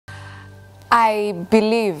I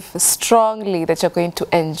believe strongly that you're going to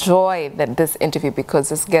enjoy this interview because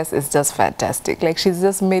this guest is just fantastic. Like, she's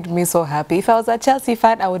just made me so happy. If I was a Chelsea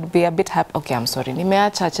fan, I would be a bit happy. Okay, I'm sorry.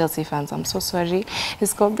 Nimeacha Chelsea fans, I'm so sorry.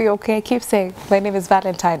 It's going to be okay. Keep saying, my name is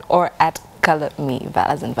Valentine, or at Color Me,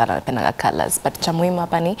 as in Penanga Colors. But chamuhimu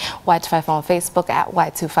hapa ni Y254 on Facebook, at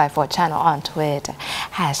Y254 channel on Twitter.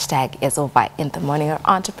 Hashtag is over in the morning, or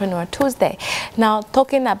Entrepreneur Tuesday. Now,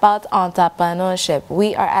 talking about entrepreneurship,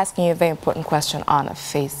 we are asking you a very important question on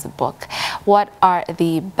Facebook. What are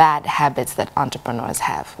the bad habits that entrepreneurs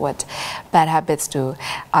have? What bad habits do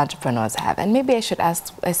entrepreneurs have? And maybe I should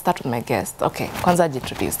start with my guest. Okay, kwanza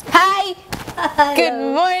introduce. Hi! Good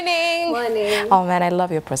morning. Morning. Oh man, I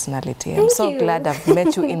love your personality. I'm so glad I've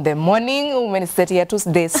met you in the morning when it's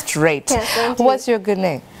 2 days straight. Yeah, what's your good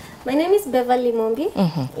name? My name is Beverly Mumbi.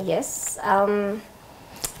 Yes.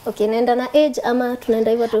 Okay, nenda na age ama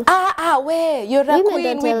tunaenda hivyo tu. Where? You're a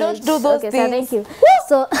queen. We don't do those things. Okay, so thank you.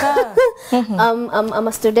 So I'm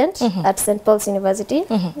a student at St. Paul's University,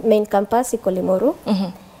 main campus iko Limuru.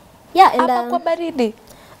 Yeah, and Hapa kwa baridi.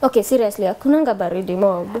 Okay, seriously, hakunanga baridi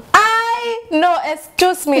mob. No,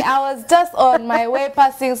 excuse me. I was just on my way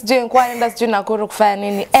passing during Nakuru kufanya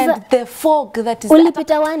nini, and the fog that is.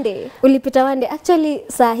 Ulipita one day. Actually,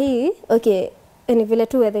 sahi, okay, ni vile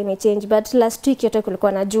tu weather may change, but last week yote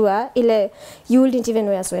kulikuwa na jua ile you wouldn't even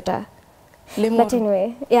wear a sweater. Limuru. But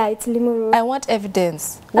anyway, yeah, it's Limuru. I want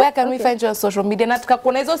evidence. Where can we find you on social media? Nataka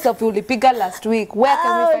kuona hizo selfie ulipiga last week. Where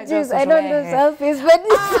can we find you on social media? I don't do selfies,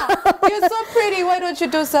 but you're so pretty. Why don't you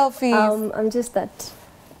do selfies? I'm just that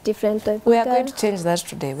different type. We are going to change that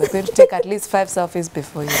today. We're going to take at least 5 selfies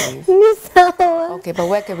before you leave. Okay, but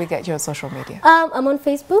where can we get you on social media? I'm on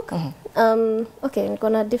Facebook. Okay, I'm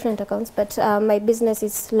gonna different accounts, but my business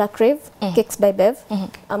is La Crave Cakes by Bev.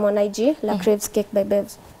 I'm on IG, La Crave's Cake by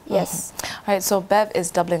Bev. Yes. All right, so Bev is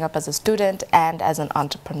doubling up as a student and as an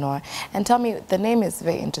entrepreneur. And tell me, the name is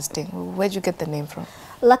very interesting. Where'd you get the name from?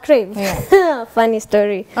 La Crave. Yeah. Funny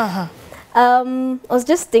story. I was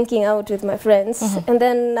just thinking out with my friends, and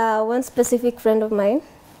then one specific friend of mine,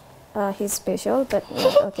 he's special, but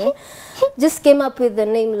okay, just came up with the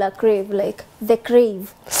name La Crave, like the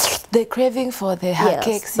crave. The craving for the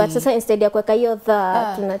cakes. But sasa instead ya kuweka hiyo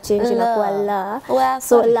tuna change inakuwa la.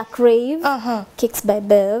 So La Crave, Cakes by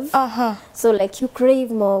Bev. So like you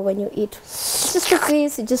crave more when you eat. Just a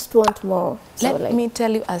piece, you just want more. So Let me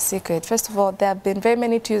tell you a secret. First of all, there have been very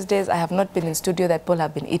many Tuesdays I have not been in studio that people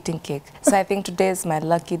have been eating cake. So I think today is my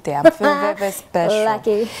lucky day. I'm feeling very, very special.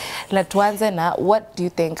 Lucky. Tuanze na, what do you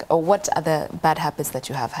think, or what are the bad habits that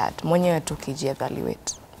you have had? Mwenyewe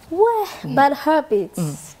tukiji-evaluate. Bad habits.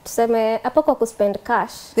 Tuseme hapo kwa kuspend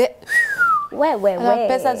cash.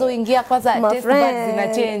 Pesa zoingia kwanza, taste buds zina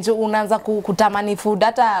change, unaanza kutamani food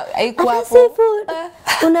hata haikuwa hapo. Food.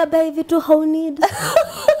 Unabuy vitu how need.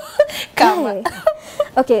 Kama.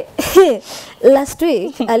 Okay. Last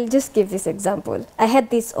week, I'll just give this example. I had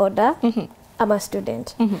this order. I'm a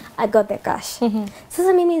student. I got the cash.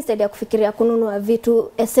 Sasa mimi instead ya kufikiria kununua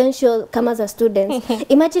vitu essential kama za students,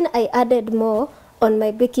 imagine I added more on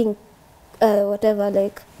my baking whatever,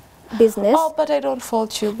 like business. Oh, but I don't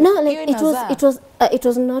fault you. No, like it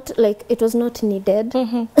was not like it was not needed.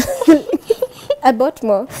 I bought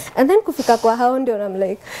more, and then kufika kwa hao ndio I'm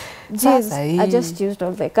like, geez, I just used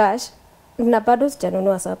all the cash. Na bado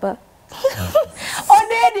sijanunua sapa.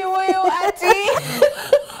 Onedi huyu ati.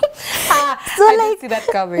 So I like, didn't see that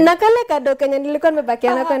coming. Nakale kado kenya nilikuwa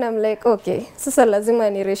nimebakia nako, and I'm like, okay, sasa lazima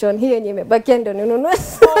ni ration hii yenye imebakia ndio ninunue.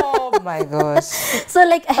 Oh my gosh. So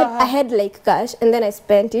like I had like cash, and then I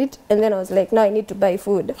spent it, and then I was like, now I need to buy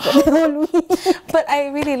food for the whole week. But I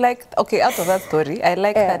really like, okay, out of that story, I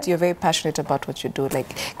like that you're very passionate about what you do. Like,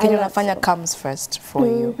 Kenye unafanya comes first for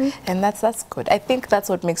you, and that's good. I think that's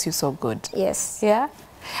what makes you so good. Yes. Yeah.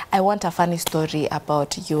 I want a funny story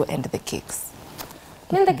about you and the cakes.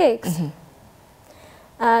 And the cakes.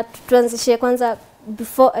 Transition kwanza,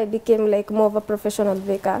 before I became like more of a professional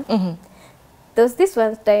baker. There was this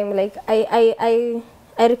one time, like I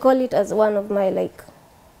recall it as one of my like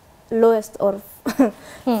lowest or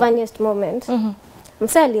funniest moment.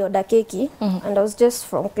 Msa alioda keki, and I was just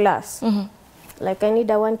from class. Like I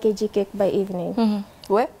need a 1 kg cake by evening.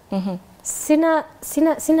 Where? Sina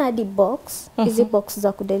hadi box, easy box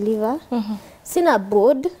za kudeliver. Sina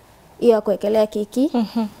board ya kuwekelea keki.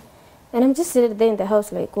 And I'm just sitting there in the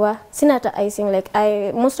house like, wow. Sina hata icing. Like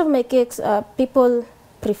most of my cakes, people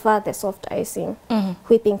prefer the soft icing,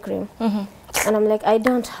 whipping cream. And I'm like, I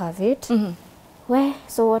don't have it. Where?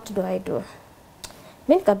 So what do I do?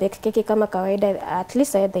 Mimi nikabake keki kama kawaida, at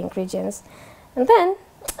least I had the ingredients. And then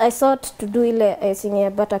I thought to do ile icing ya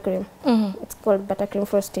buttercream. It's called buttercream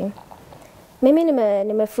frosting. Mimi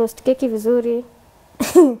nime frost keki vizuri.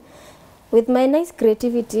 With my nice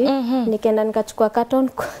creativity, nikaenda nikachukua carton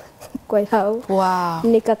kwa hao.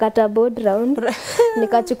 Wow. Nikakata board round.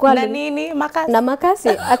 Nikachukua na nini? Makasi? Na makasi.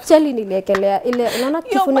 Actually niliekelea ile unaona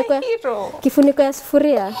kifuniko ya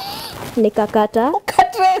sufuria. Nikakata.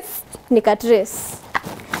 Nikatrace.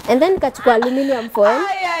 And then nikachukua aluminium foil.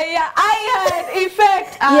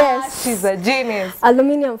 Effect. Yes. She's a genius.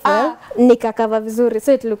 Aluminium foil. Nikakava vizuri,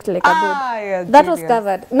 so it looked like a board. That was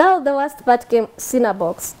covered. Now the worst part came cinnamon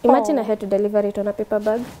box. Imagine I had to deliver it on a paper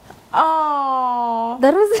bag. Oh,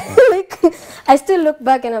 that was like I still look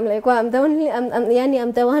back and I'm like, wow, I'm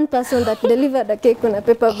the one person that delivered a cake on a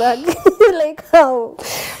paper bag. Like how?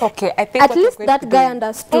 Okay, I think at least that guy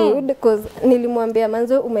understood because nilimwambia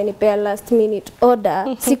manzo umenipea last minute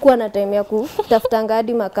order. Sikuwa na time ya kutafuta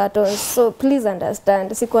hadi cartons, so please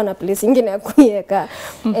understand. Sikuwa na place ingine ya kuiweka.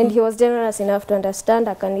 And he was generous enough to understand.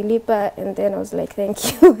 Akanilipa, and then I was like,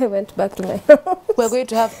 thank you. I went back to my house. We're going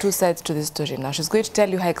to have two sides to this story now. She's going to tell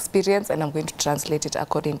you her experience, and I'm going to translate it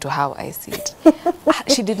according to how I see it.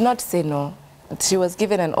 She did not say no. She was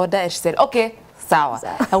given an order and she said, okay, sawa.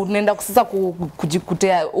 Unaenda sasa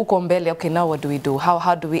kujikutea uko mbele. Okay, now what do we do?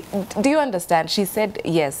 How do we? Do you understand? She said,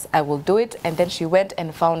 yes, I will do it, and then she went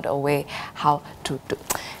and found a way how to do.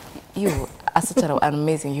 You are such an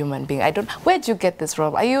amazing human being. I don't. Where did you get this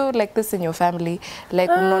from? Are you like this in your family? Like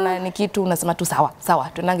unaona ni kitu unasema tu sawa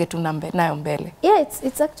tunange tu nayo mbele. Yeah,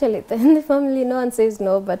 it's actually in the family. No one says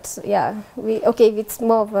no, but yeah, okay. If it's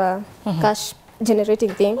more of a cash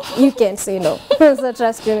generating thing, you can say no. So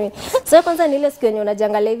trust me. So kwanza ni ile siku yenye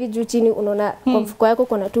unajangalia hivi juu chini unaona kwa mfuko yako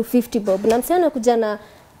kuna 250 bob. Na msichana kuja na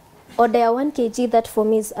order 1 kg, that for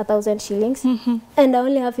me is 1,000 shillings. And I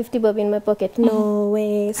only have 50 bob in my pocket. No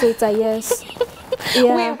way. So it's a yes.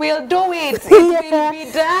 Yeah. We will do it. It will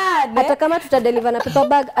be done. Hata kama tutadeliver na paper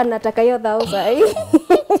bag, anataka hiyo 1,000.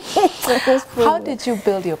 How did you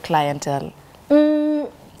build your clientele?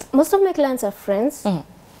 Most of my clients are friends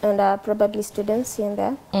and are probably students here and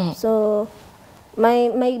there. So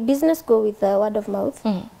my business go with word of mouth.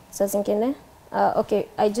 Sa zingine. Okay,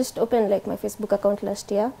 I just opened like my Facebook account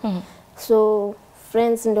last year. So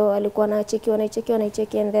friends ndo walikuwa wanacheki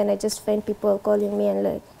and then I just find people calling me and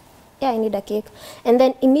like, yeah, I need a cake. And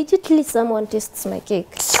then immediately someone tastes my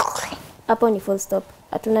cake. Hapo ni full stop.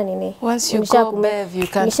 Hatuna nini. Once you go, Bev, you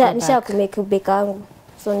can't go back. Nisha kumake bake yangu.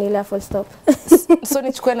 So nila full stop. So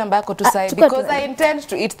nichukue namba yako tu sai because I intend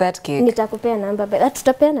to eat that cake. Nitakupea namba, but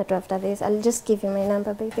tutapeana tu after this. I'll just give you my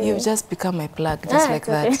number, baby. You've just become my plug, just like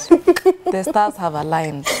that. The stars have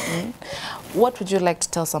aligned. What would you like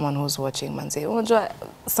to tell someone who's watching, manze? Unajua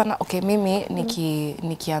sana, okay, mimi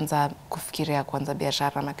nikianza kufikiria kuanza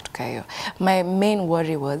biashara na kitu kayo. My main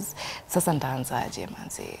worry was sasa nitaanzaje,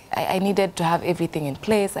 manze? I needed to have everything in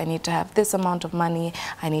place. I need to have this amount of money.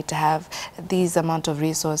 I need to have these amount of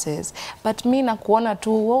resources. But mi na kuona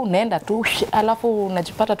tu wewe unaenda tu alafu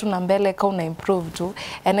unajipata tu na mbele ka una improve tu.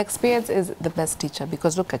 And experience is the best teacher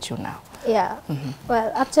because look at you now. Yeah.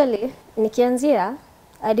 Well, actually nikianzia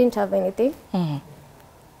I didn't have anything.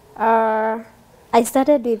 I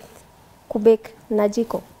started with kubake na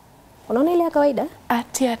jiko. Unaona ile ya kawaida?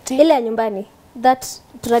 Ati. Ile ya nyumbani. That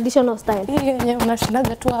traditional style. Ile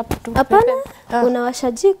unashinaga tu hapo tu. Hapana,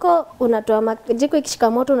 unawasha jiko, unatoa jiko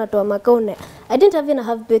ikishika moto unatoa makaa. I didn't even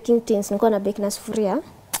have baking tins, nilikuwa na bake na sufuria.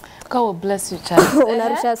 God bless you, child.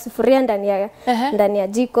 Unarusha sufuria ndani ya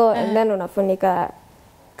jiko and then unafunika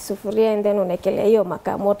sufuria and then unaekelea hiyo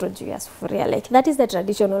makaa moto juu ya sufuria. Like that is the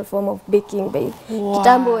traditional form of baking, babe. Wow.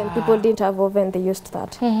 Kitambo when people didn't have oven, they used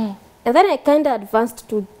that. And then I kind of advanced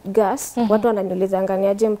to gas. Watu wananiuliza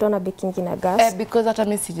nganiaje mtu ana baking na gas. Because hata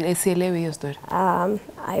mimi sielewi hiyo story.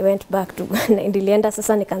 I went back to nilienda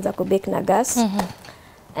sasa nikaanza ku bake na gas.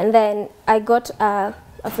 And then I got a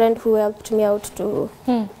friend who helped me out to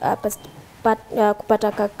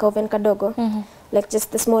kupata ka oven kadogo. Like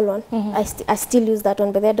just the small one. I still use that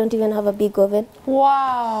one, but I don't even have a big oven.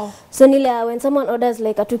 Wow. So nila, when someone orders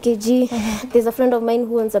like a 2 kg, there's a friend of mine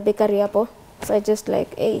who owns a bakery hapo. So I just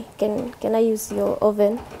like, hey, can I use your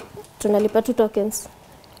oven? Tunalipa 2 tokens.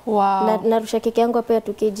 Wow. Narusha keki yangu hapo ya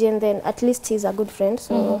 2 kg, and then at least he's a good friend.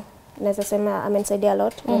 So naweza sema amenisaidia a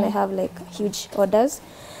lot when I have like huge orders.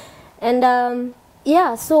 And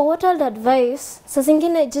yeah, so what I'd advise, sa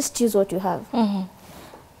zingine just use what you have.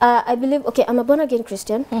 I believe, okay, I'm a born again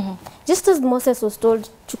Christian. Just as Moses was told,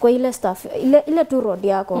 chukua ile stuff, ile tu road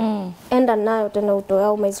yako, enda nayo tena utoe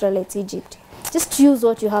hao Israelites Egypt. just use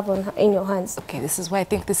what you have in your hands. Okay, this is why I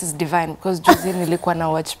think this is divine, because juzi nilikuwa na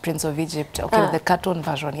watch Prince of Egypt. Okay, the cartoon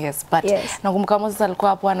version, yes, but nakumbuka Moses alikuwa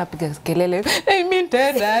hapo anapiga kelele, hey, mimi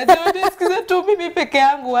tena don't sikiza tu mimi peke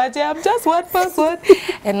yangu aje, I'm just one person.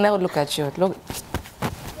 And now look at you,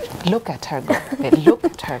 look at her go. Look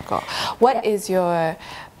at her go. What is your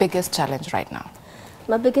biggest challenge right now?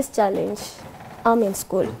 My biggest challenge, I'm in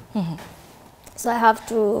school. So I have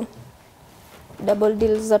to double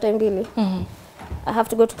deal zote mbili. I have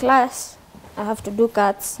to go to class, I have to do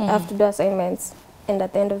cuts, I have to do assignments, and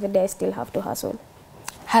at the end of the day I still have to hustle.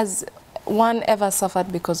 Has one ever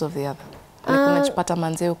suffered because of the other? Like unajipata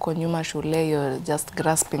manze uko nyuma shule, you're just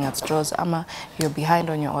grasping at straws, ama you're behind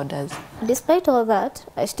on your orders? Despite all that,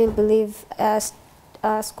 I still believe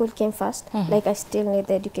school came first. Like I still need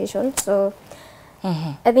the education. So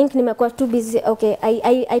I think nimekuwa too busy. Okay,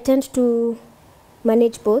 I tend to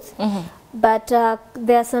manage both. But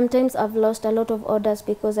there are sometimes I've lost a lot of orders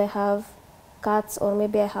because I have cuts or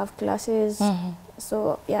maybe I have classes.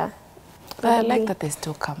 So yeah. But I like that they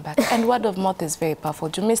still come back. And word of mouth is very powerful.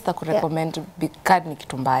 Jumista kurecommend bikad ni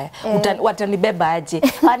kitu mbaya. Watanibeba aje.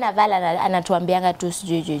 Wana anatuambianga tu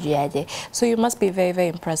sijui aje. So you must be very, very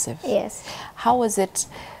impressive. Yes. How was it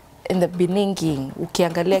in the beginning?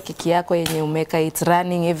 Ukiangalia keki yako yenye umeka, it's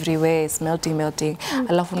running everywhere, it's melting.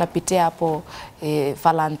 Alafu unapitia hapo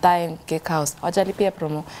Valentine Cake House. Wajalipia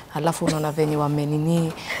promo. Alafu unaona venye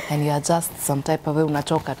wamenini and you are just some type of way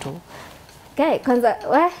unachoka tu. Okay, kwanza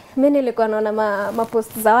mimi nilikuwa naona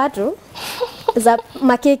mapost za watu za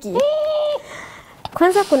makeki.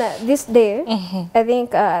 Kwanza kuna this day, I think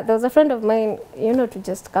there was a friend of mine, you know, to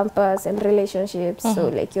just campus and relationships. So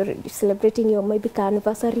like you're celebrating your maybe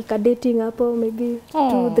anniversary, dating hapo maybe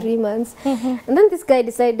 2-3 months. And then this guy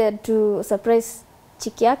decided to surprise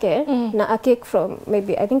chiki yake na a cake from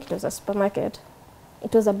maybe, I think it was a supermarket.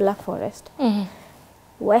 It was a Black Forest.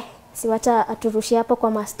 Si wacha aturushi hapo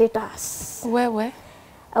kwa ma status. Wewe?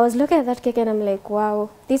 I was looking at that cake and I'm like, wow,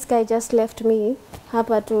 this guy just left me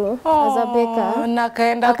hapa tu as a baker. Na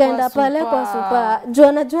akaenda pale kwa super.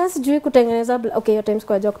 Anajua sijui kutengeneza, okay, your times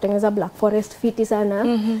kwa jua kutengeneza Black Forest fiti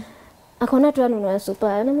sana. Akaona tu anunua super.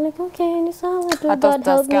 And I'm like, okay, ni sawa tu. God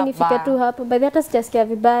help me nifike tu hapa. But hata sijasikia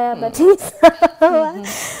vibaya, but ni sawa.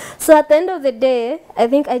 So at the end of the day, I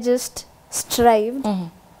think I just strived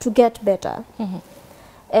to get better.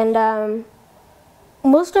 And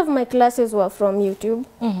most of my classes were from YouTube.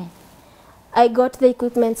 I got the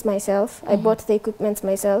equipments myself. I bought the equipments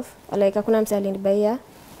myself. Like hakuna mse alinibaiya.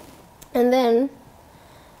 And then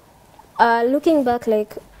looking back,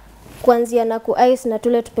 like kuanzia na ku ice na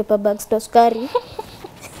tule tu paper bags to sukari.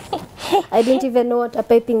 I didn't even know what a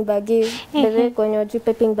piping bag is. Bebe kwenye juu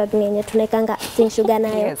piping bag ni yenye tunaikanga thing sugar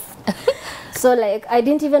nayo. Yes. So like I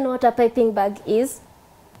didn't even know what a piping bag is.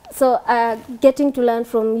 So getting to learn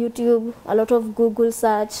from YouTube, a lot of Google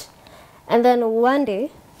search. And then one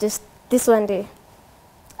day, just this one day,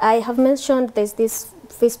 I have mentioned there's this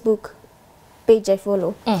Facebook page I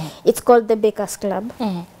follow. It's called the Bakers Club.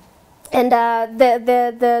 And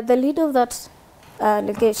the leader of that,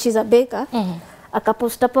 like, she's a baker,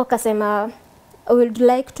 akapost hapo akasema, I would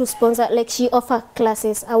like to sponsor, like she offer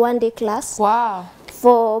classes, a one-day class. Wow.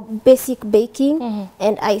 For basic baking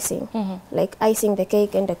and icing, like icing the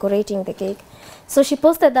cake and decorating the cake. So she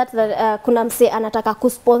posted that kuna mse anataka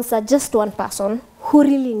kusponsor just one person who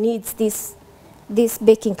really needs this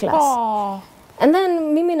baking class. Aww. And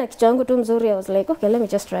then mimi na kichwa yangu tu mzuri, I was like, okay, let me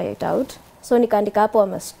just try it out. So nikaandika hapo,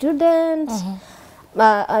 I'm a student.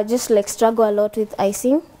 I just like struggle a lot with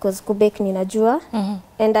icing because kubake ninajua.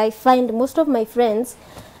 And I find most of my friends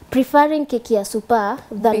preferring keki ya super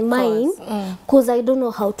than mine because I don't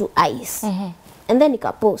know how to ice. And then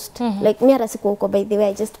nika post. Like mi hata siku huko, by the way,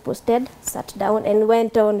 I just posted, sat down and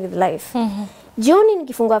went on with life. Jioni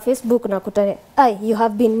nikifungua Facebook nakutana, you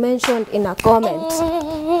have been mentioned in a comment.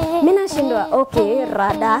 Mimi nashindwa, okay,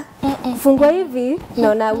 rada. Kufungua hivi,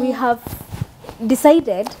 naona we have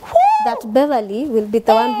decided that Beverly will be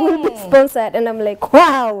the one who will be sponsored. And I'm like,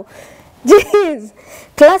 wow, jeez.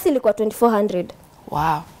 Class ilikuwa 2400.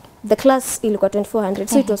 Wow. The class ilikuwa 2400,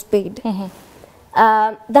 so it was paid.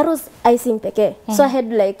 That was icing peke. So I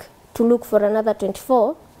had like to look for another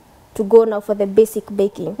 24 to go now for the basic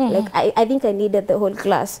baking. Like I think I needed the whole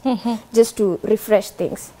class just to refresh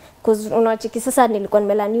things. Because unachiki sasa nilikuwa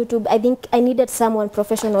nimelearn YouTube. I think I needed someone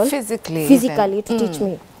professional physically to teach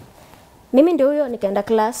me. Mimi ndio huyo nikaenda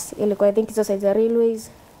class, ilikuwa I think hizo sides za railways.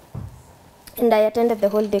 And I attended the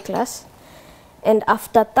whole day class. And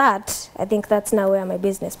after that, I think that's now where my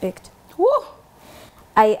business picked. Woo!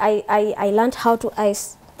 I learned how to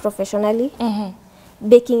ice professionally.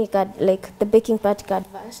 Baking, like the baking part got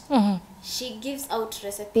advanced. she gives out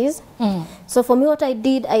recipes. So for me, what I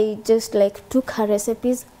did, I just like took her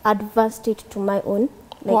recipes, advanced it to my own,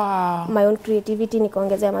 like my own creativity,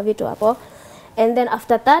 nikaongezea mavitu hapo. And then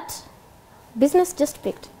after that, business just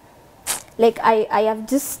picked. Like I have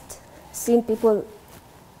just seen people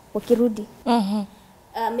wakirudi.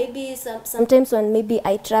 Maybe sometimes when maybe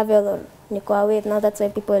I travel or niko away, now that's why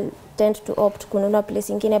people tend to opt kununua place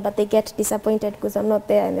ingine, but they get disappointed because I'm not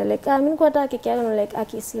there, and they're like, mimi niko nataka keki yangu, like,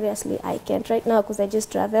 aki, seriously, I can't right now because I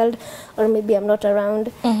just traveled, or maybe I'm not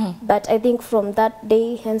around. But I think from that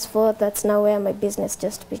day henceforth, that's now where my business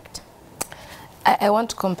just picked. I want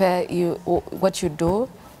to compare what you do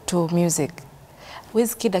to music.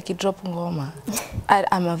 Wizkid akidrop ngoma.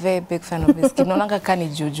 I'm a very big fan of Wizkid. Naonanga kani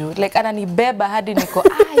juju. Like ananibeba hadi niko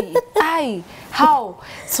ai how?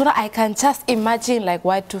 So that I can just imagine like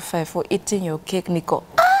Y254 eating your cake niko.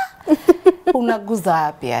 Unaguza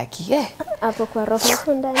wapi yaki? Hapo kwa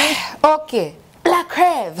roho ndani. Okay. La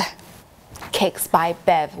Crève. Cakes by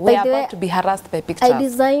Bev. We are about to be harassed by pictures. I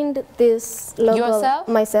designed this logo yourself?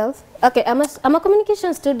 Myself. Okay, I'm a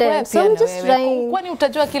communication student, so I'm just trying. Kwani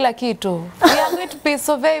utajua kila kitu? We are going to be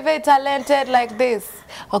so very, very talented like this.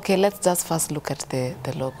 Okay, let's just first look at the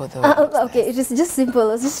logo. Okay, it is just simple. I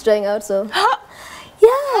was just trying out, so.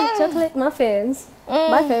 Yeah, chocolate muffins.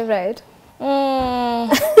 My favorite. Oh,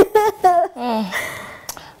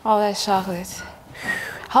 that's chocolate.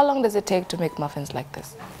 How long does it take to make muffins like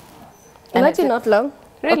this? Actually, not long.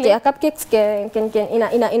 Really? Okay, a cupcakes can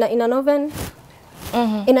in an oven.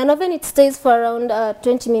 In an oven, it stays for around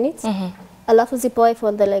 20 minutes. Alafu zipoe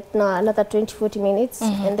for the like another 20-40 minutes,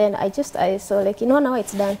 and then I so like in 1 hour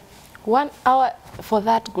it's done. 1 hour for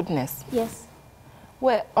that goodness? Yes.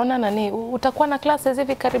 We ona nani utakuwa na classes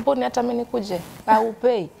hivi karibuni hata mimi nikuje au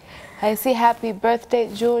pay. I see happy birthday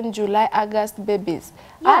June, July, August babies.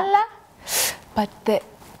 Yeah. Allah. But the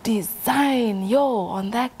design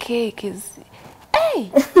on that cake is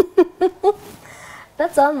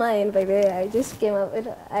That's all mine, by the way. I just came up with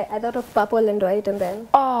I thought of purple and white, and then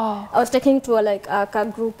I was taking to a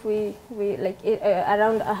group. We like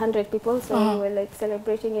around 100 people, so we were like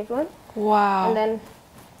celebrating everyone. Wow. And then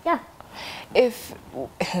if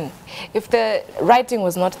the writing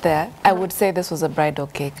was not there, I would say this was a bridal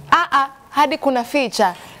cake. Hadi kuna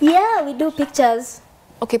feature. Yeah, we do pictures.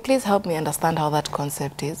 Okay, please help me understand how that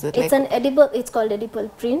concept is. It's like an edible. It's called edible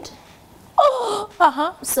print.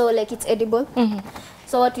 So like it's edible.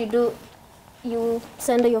 So what you do, you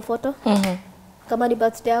send your photo. Kama ni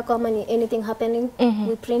birthday, kama ni anything happening,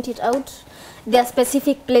 we print it out. There are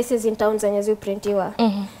specific places in towns and you print iwa.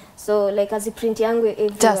 So like as you print yangu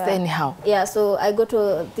everywhere. Just anyhow. Yeah, so I go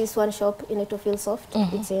to this one shop in Feel Soft.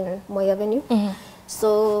 It's in Moi Avenue.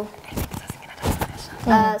 So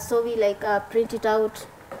so we like print it out,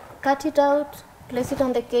 cut it out, place it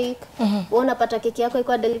on the cake. Unapata keki yako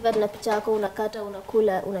iko delivered na picha yako, unakata,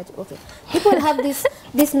 unakula, okay. People have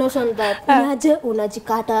this notion that unaje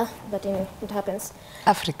unajikata, but it happens.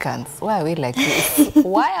 Africans, why are we like this?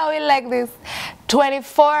 Why are we like this?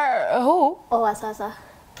 24 who? Asasa.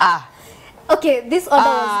 Okay, this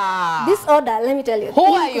order, let me tell you.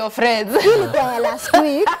 Who are your friends? Ilikuwa last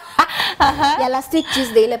week. Yeah, last week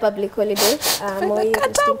Tuesday, ile public holiday.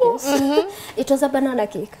 It was a banana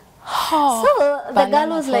cake. So the girl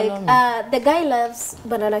was like, the guy loves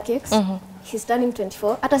banana cakes. He's turning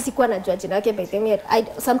 24. Hata sikuwa najua jina yake by the way.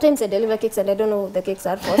 Sometimes I deliver cakes and I don't know who the cakes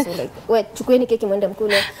are for. So like, chukueni keki mwende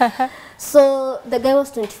mkule. So the guy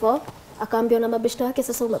was 24. Akaambia na mabeshte wake,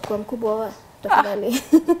 sasa umekuwa mkubwa wa tafadhali.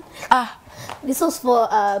 This was for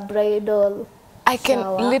a bridal I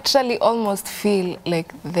can literally almost feel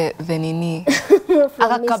like the nini.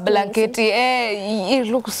 Aka blanketi, it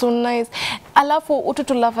looks so nice. Alafu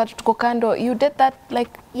ututu lava tuko kando. You did that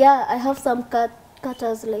like? Yeah, I have some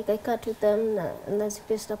cutters, like I cut with them and then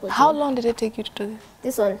paste up. How long did it take you to do this?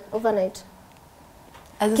 This one, overnight.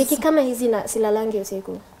 Keki kama hizi na silalangi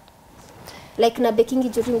usiku. Like na baking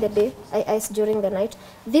during the day, I ice during the night.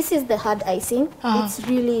 This is the hard icing. It's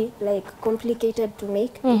really like complicated to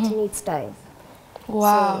make. It needs time.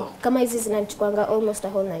 Wow. So, kama hizi zinanichukuanga almost a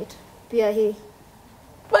whole night. Pia hii.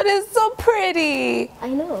 But it's so pretty. I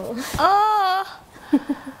know.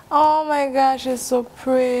 Oh my gosh, it's so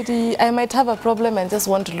pretty. I might have a problem and just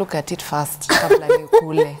want to look at it first. Kabla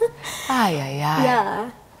nikule. Yeah.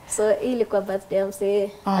 So ilikuwa birthday, I'm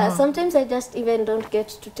saying. Sometimes I just even don't get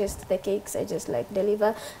to taste the cakes. I just like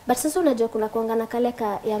deliver. But sasa unajua kuna kuanga na kale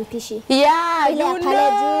ka ya mpishi. Yeah, you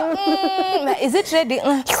know. Is it ready?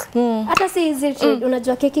 Hata si is it ready.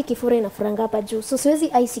 Unajua keki kifura inafuranga hapa juu. So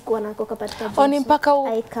siwezi ice kuwa nako kapatika juu. Oni mpaka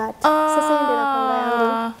I cut. Sasa ndio nakwanga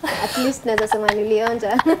yangu. At least naweza sema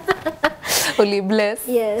nilionja. Fully blessed.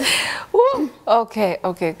 Yes. Woo. Okay,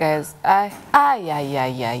 guys. Yeah,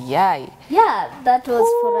 that was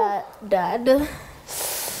for a dad. The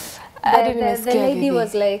lady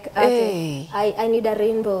was like, okay, I need a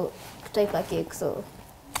rainbow type of cake, so.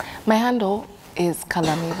 My handle is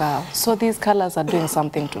Kalamiva, so these colors are doing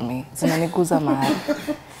something to me. Zinaniguza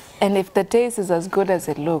mahali. And if the taste is as good as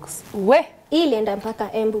it looks, Ilienda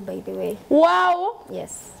mpaka Embu, by the way. Wow.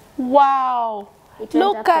 Yes. Wow.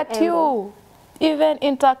 Look at you. Even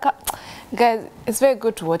guys, it's very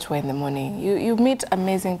good to watch her in the morning. You meet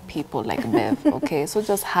amazing people like Bev, okay? So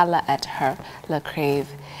just holla at her, La Crave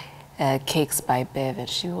Cakes by Bev, and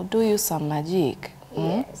she will do you some magic.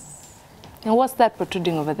 Yes. And what's that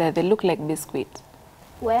protruding over there? They look like biscuit.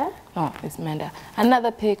 Where? Oh, it's Manda. Another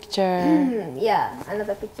picture. Yeah,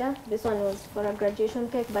 another picture. This one was for a graduation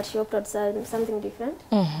cake, but she opted something different.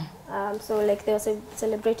 So like they were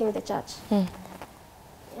celebrating the church.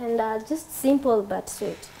 And just simple but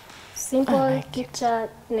sweet. Simple, like picture,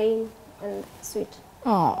 name, and sweet.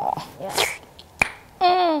 Oh. Yeah.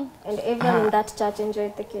 And everyone in that church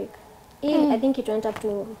enjoyed the cake. I think it went up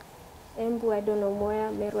to Embu, I don't know where,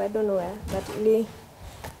 Meru, I don't know where, but really.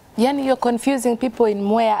 Yani, you're confusing people in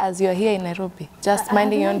Mwea as you're here in Nairobi, just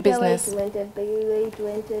minding your own business.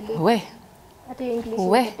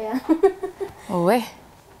 Where?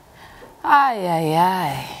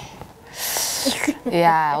 Ay.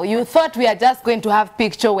 Yeah, you thought we are just going to have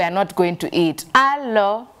picture, we are not going to eat.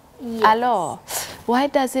 Hello? Yes. Hello? Why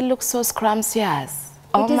does it look so scrumptious?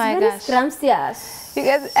 Oh my gosh. It is very scrumptious. You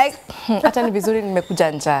guys, hata ni vizuri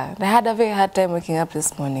nimekuja njaa. I had a very hard time waking up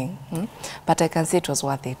this morning, but I can see it was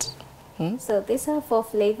worth it. So these are 4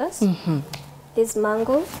 flavors. This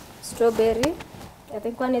mango, strawberry. I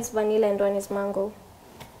think one is vanilla and one is mango.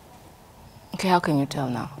 Okay, how can you tell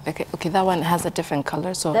now? Okay, that one has a different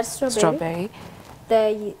color, so that's strawberry.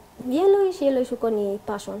 The yellowish uko ni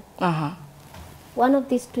passion. One of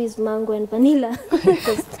these 2 is mango and vanilla.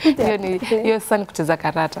 Your son kucheza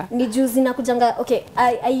karata. Ni juzi na kujanga. Okay,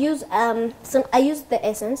 I use the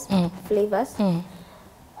essence flavors.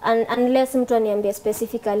 And unless mtu aniambia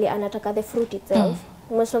specifically anataka the fruit itself,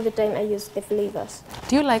 most of the time I use the flavors.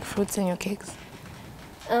 Do you like fruits in your cakes?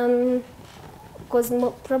 Because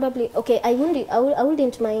probably, okay, I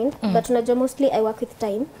wouldn't mind, but unajua mostly I work with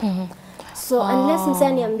time. So unless msee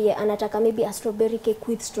aniambie anataka maybe a strawberry cake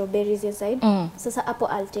with strawberries inside, sasa hapo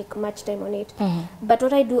I'll take much time on it. But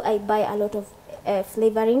what I do, I buy a lot of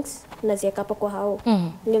flavorings naziweka hapo kwa hao.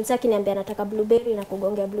 Ndio msee akiniambia anataka blueberry na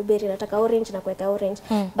kugongea blueberry, nataka orange na kuweka orange.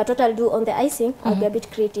 But what I'll do on the icing, I'll be a bit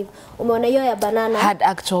creative. Umeona hiyo ya banana? Had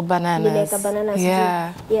actual bananas. Like bananas.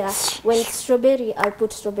 Yeah. When it's strawberry, I'll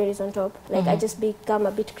put strawberries on top. Like I just become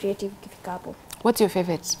a bit creative kifika hapo. What's your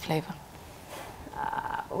favorite flavor?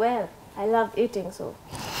 Well, I love eating, so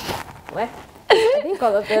well, I think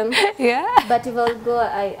all of them. Yeah. But if I'll go,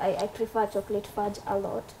 I prefer chocolate fudge a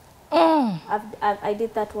lot. I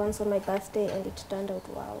did that once on my birthday and it turned out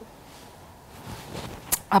wow.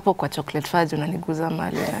 Hapo kwa chocolate fudge unaniguza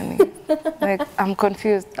mali yani. Like I'm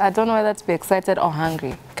confused. I don't know whether to be excited or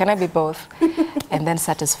hungry. Can I be both? And then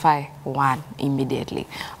satisfy one immediately.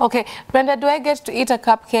 Okay, Brenda, do I get to eat a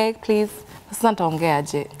cupcake, please? Sasa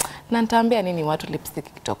nitaongeaje? Na nitaambia nini watu lipstick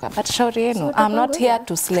ikitoka. But shauri yenu, I'm not here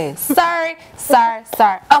to slay. Sorry.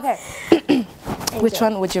 Okay. Which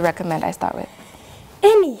one would you recommend I start with?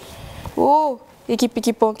 Any. Oh, picky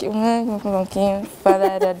ponky.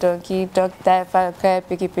 Father the donkey, dog die for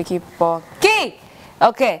picky ponky.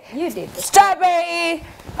 Okay. You did. Strawberry.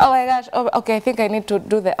 Oh my gosh. Oh, okay, I think I need to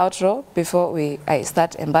do the outro before I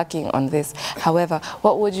start embarking on this. However,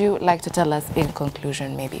 what would you like to tell us in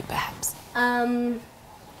conclusion, maybe, perhaps?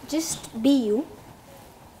 Just be you.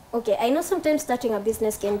 Okay, I know sometimes starting a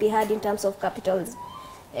business can be hard in terms of capitals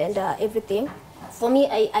and everything. For me,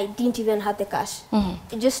 I didn't even have the cash.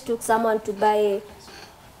 It just took someone to buy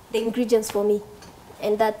the ingredients for me,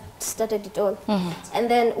 and that started it all. And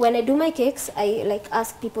then when I do my cakes, I like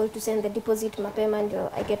ask people to send the deposit mapema and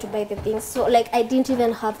I get to buy the things. So like I didn't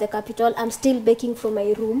even have the capital. I'm still baking from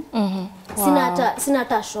my room. Wow. Sina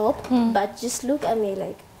ata shop, but just look at me,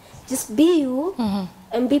 like just be you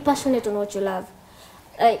and be passionate on what you love.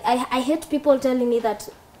 I hate people telling me that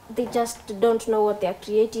they just don't know what they are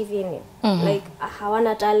creative in. Like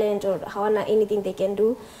hawana talent or hawana anything they can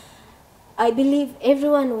do. I believe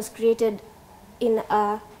everyone was created in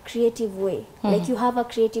a creative way. Like you have a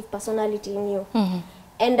creative personality in you.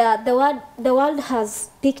 And the world has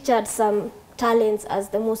pictured some talents as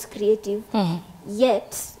the most creative.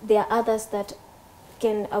 Yet there are others that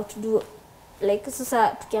can outdo. Like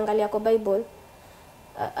sasa tukiangalia kwa Bible,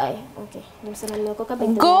 Okay. Nimesema nimeokoka by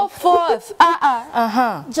the Go way. forth.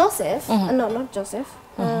 Joseph, no, not Joseph.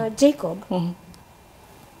 Jacob.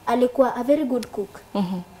 Alikuwa a very good cook.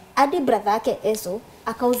 Hadi brother yake Esau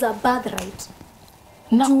akauza birthright.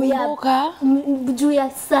 Nakumbuka. Juu ya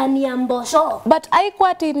sani ya mbosho. But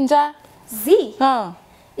haikuwa tinja. Z.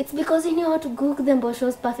 It's because he knew how to cook the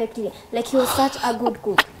mboshos perfectly. Like he was such a good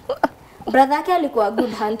cook. Brother yake alikuwa a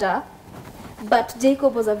good hunter, but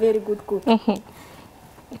Jacob was a very good cook.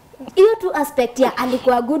 Hiyo tu aspect ya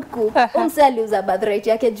alikuwa a good cook. Umse aliuza birthright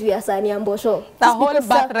yake juu ya sani ya mbosho. The whole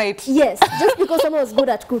birthright. Yes, just because someone was good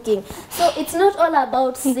at cooking. So it's not all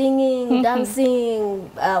about singing, dancing,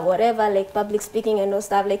 whatever, like public speaking and all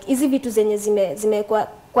stuff. Like hizi vitu zenye zime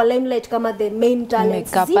kwa limelight kama the main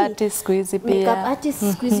talents. Makeup artist squeezy pia. Makeup artists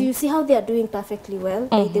squeezy. You see how they are doing perfectly well.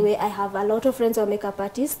 By the way, I have a lot of friends who are makeup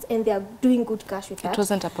artists and they are doing good cash with that. It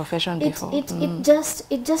wasn't a profession before.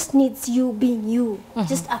 It just needs you being you.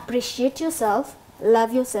 Just appreciate yourself,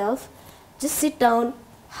 love yourself. Just sit down,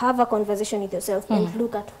 have a conversation with yourself and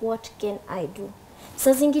look at what can I do.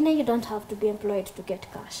 Saa zingine you don't have to be employed to get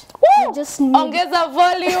cash. Woo! You just need Ongeza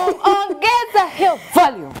volume, ongeza hiyo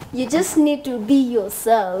volume. You just need to be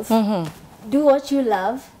yourself. Do what you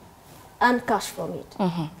love and cash from it.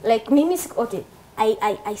 Like mimi, okay,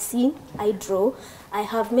 I sing, I draw, I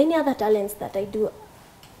have many other talents that I do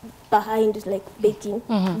behind like baking,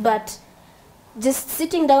 but just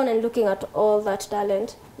sitting down and looking at all that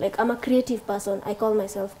talent, like I'm a creative person. I call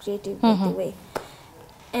myself creative by the way.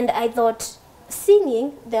 And I thought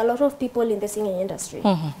singing, there are a lot of people in the singing industry.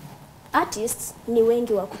 Artists ni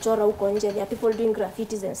wengi wa kuchora huko nje. There are people doing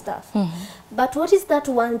graffitis and stuff. But what is that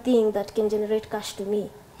one thing that can generate cash to me?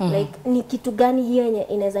 Like ni kitu gani hiyo yenye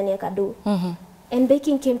inaweza niakado? And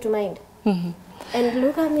baking came to mind. And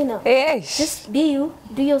look at me now. Just be you,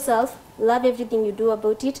 do yourself, love everything you do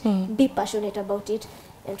about it, be passionate about it,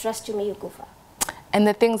 and trust you, may you go far. And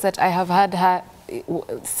the things that I have heard her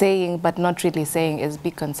saying but not really saying is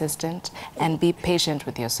be consistent and be patient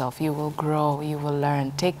with yourself. You will grow, you will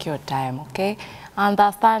learn. Take your time, okay?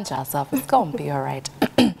 Understand yourself. It's going to be all right.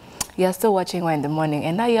 You're still watching One in the Morning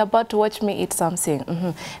and now you're about to watch me eat something.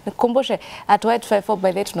 Nikumbushe, at Y254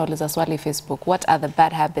 by the tunauliza swali Facebook, what are the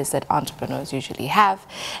bad habits that entrepreneurs usually have?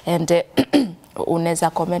 And unaweza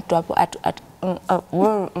comment tu hapo at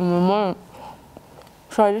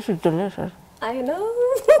sorry, this is delicious. I know.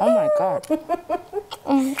 Oh my God.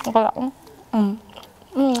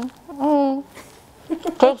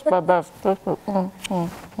 Taste my best.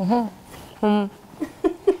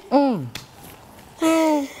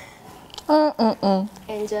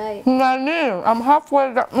 Enjoy. Nani, I'm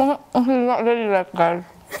halfway. This is not ladylike, guys.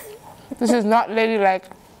 This is not ladylike.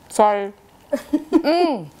 Sorry.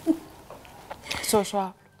 So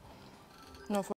sharp. No.